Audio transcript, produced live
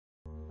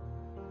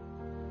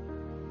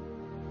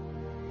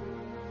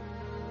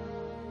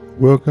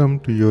Welcome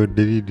to your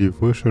daily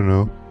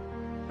devotional,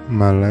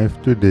 My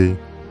Life Today,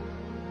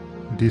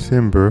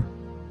 December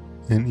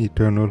and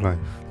Eternal Life.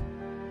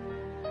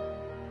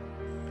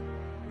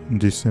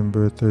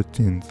 December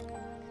 13th.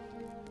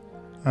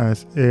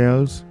 As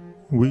heirs,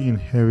 we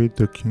inherit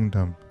the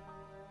kingdom.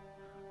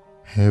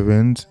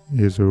 Heaven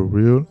is a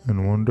real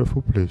and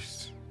wonderful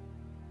place.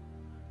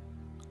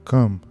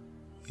 Come,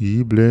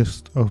 ye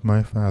blessed of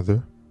my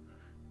Father,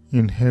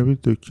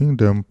 inherit the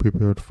kingdom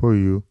prepared for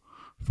you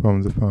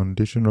from the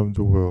foundation of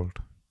the world.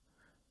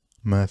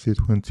 Matthew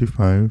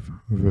 25,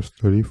 verse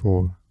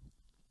 34.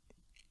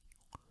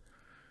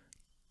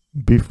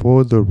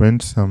 Before the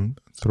ransomed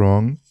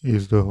throng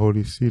is the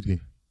holy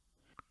city.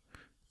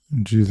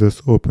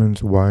 Jesus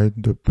opens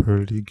wide the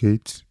pearly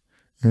gates,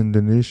 and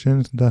the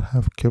nations that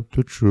have kept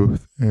the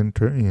truth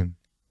enter in.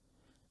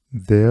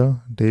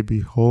 There they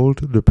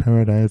behold the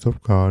paradise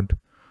of God,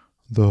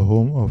 the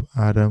home of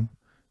Adam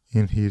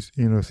in his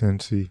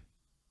innocency.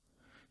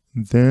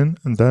 Then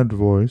that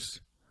voice,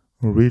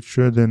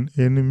 richer than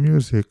any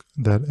music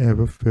that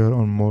ever fell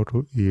on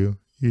mortal ear,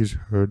 is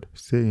heard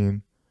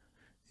saying,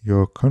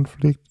 "Your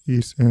conflict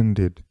is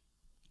ended.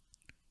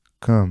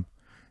 Come,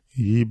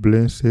 ye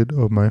blessed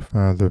of my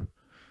Father,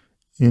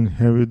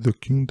 inherit the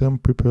kingdom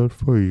prepared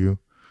for you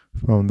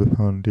from the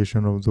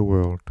foundation of the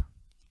world."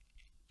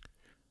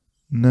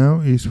 Now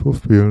is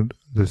fulfilled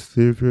the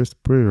Saviour's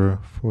prayer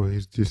for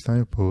his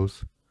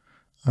disciples,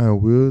 "I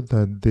will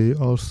that they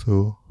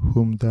also,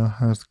 whom thou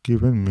hast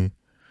given me,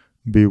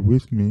 be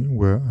with me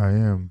where I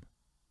am."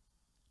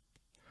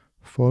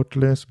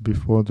 Faultless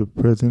before the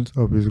presence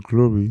of his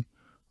glory,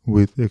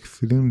 with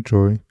exceeding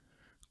joy,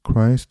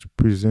 Christ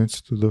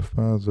presents to the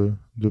Father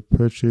the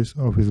purchase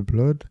of his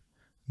blood,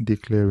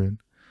 declaring,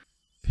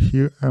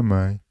 "Here am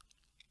I,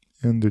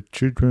 and the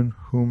children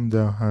whom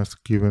thou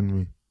hast given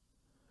me.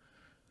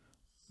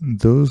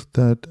 Those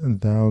that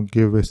thou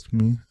gavest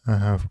me I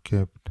have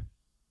kept."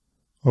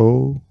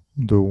 Oh,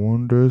 the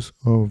wonders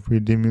of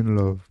redeeming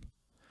love,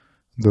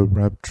 the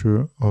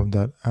rapture of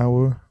that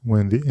hour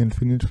when the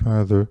infinite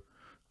Father,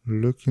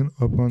 looking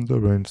upon the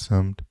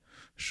ransomed,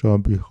 shall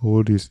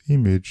behold his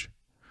image,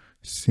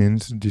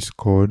 sin's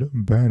discord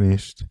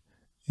banished,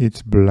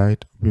 its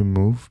blight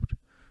removed,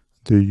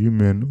 the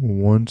human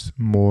once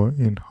more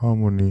in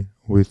harmony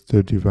with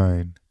the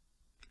divine.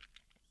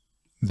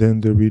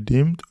 Then the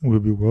redeemed will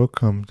be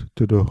welcomed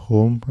to the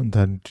home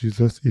that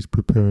Jesus is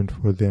preparing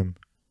for them.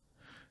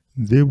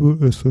 They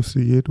will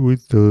associate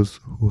with those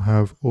who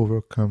have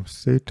overcome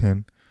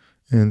Satan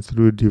and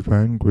through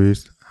divine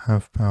grace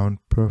have found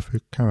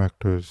perfect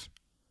characters.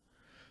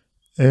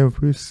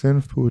 Every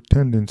sinful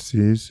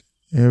tendencies,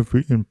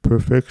 every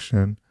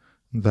imperfection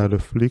that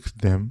afflicts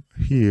them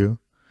here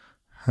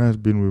has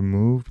been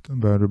removed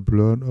by the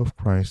blood of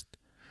Christ,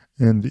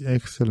 and the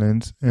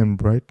excellence and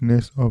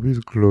brightness of his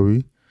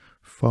glory,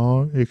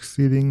 far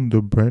exceeding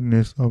the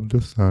brightness of the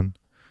sun,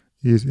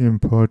 is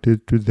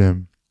imparted to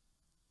them.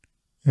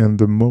 And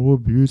the moral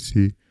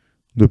beauty,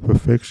 the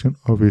perfection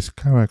of his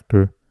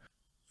character,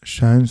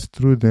 shines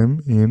through them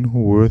in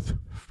worth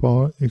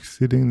far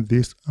exceeding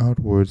this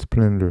outward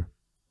splendor.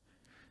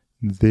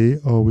 They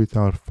are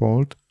without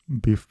fault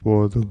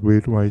before the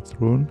great white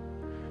throne,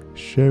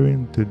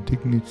 sharing the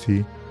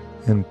dignity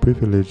and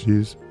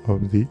privileges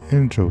of the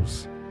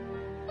angels.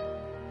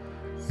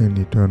 And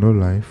eternal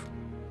life,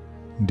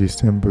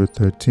 December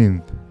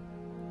 13th.